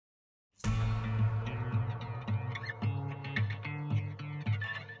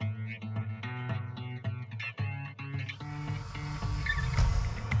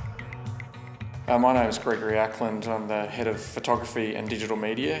My name is Gregory Ackland. I'm the Head of Photography and Digital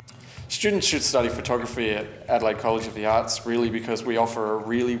Media. Students should study photography at Adelaide College of the Arts really because we offer a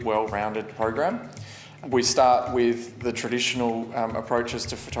really well-rounded program. We start with the traditional approaches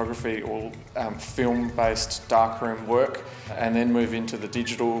to photography, all film-based darkroom work, and then move into the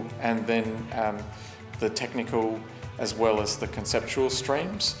digital and then the technical as well as the conceptual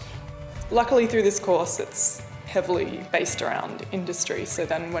streams. Luckily through this course it's heavily based around industry, so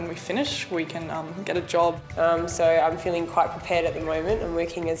then when we finish we can get a job. So I'm feeling quite prepared at the moment. I'm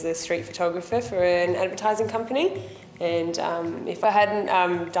working as a street photographer for an advertising company, and if I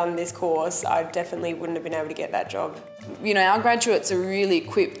hadn't done this course I definitely wouldn't have been able to get that job. You know, our graduates are really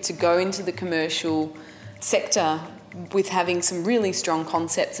equipped to go into the commercial sector with having some really strong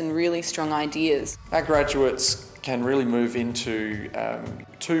concepts and really strong ideas. Our graduates can really move into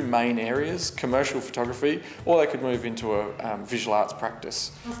two main areas, commercial photography, or they could move into a visual arts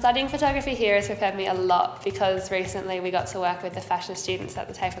practice. Studying photography here has prepared me a lot because recently we got to work with the fashion students at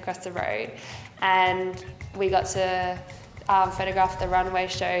the TAFE across the road, and we got to photograph the runway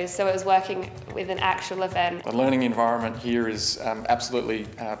shows, so it was working with an actual event. The learning environment here is absolutely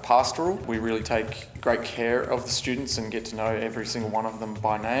pastoral. We really take great care of the students and get to know every single one of them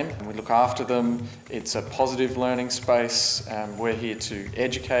by name. And we look after them. It's a positive learning space. We're here to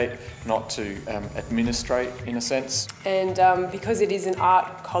educate, not to administrate in a sense. And because it is an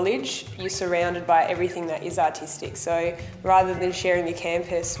art college, you're surrounded by everything that is artistic. So rather than sharing your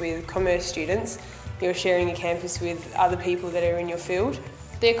campus with commerce students, you're sharing a campus with other people that are in your field.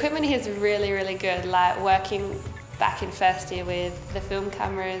 The equipment here is really, really good, like working back in first year with the film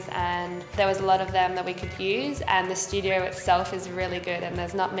cameras, and there was a lot of them that we could use, and the studio itself is really good and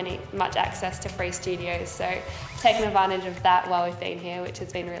there's not much access to free studios, so taking advantage of that while we've been here, which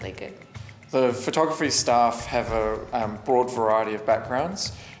has been really good. The photography staff have a broad variety of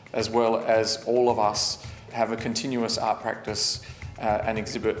backgrounds, as well as all of us have a continuous art practice and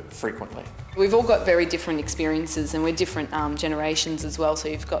exhibit frequently. We've all got very different experiences and we're different generations as well, so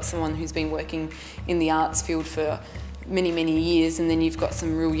you've got someone who's been working in the arts field for many, many years, and then you've got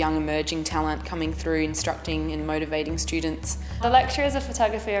some real young emerging talent coming through instructing and motivating students. The lecturers of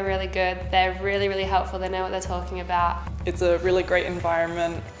photography are really good. They're really, really helpful. They know what they're talking about. It's a really great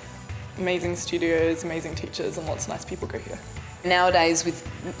environment, amazing studios, amazing teachers, and lots of nice people go here. Nowadays, with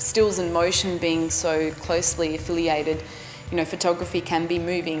stills and motion being so closely affiliated, you know, photography can be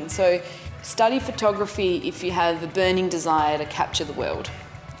moving. So study photography if you have a burning desire to capture the world.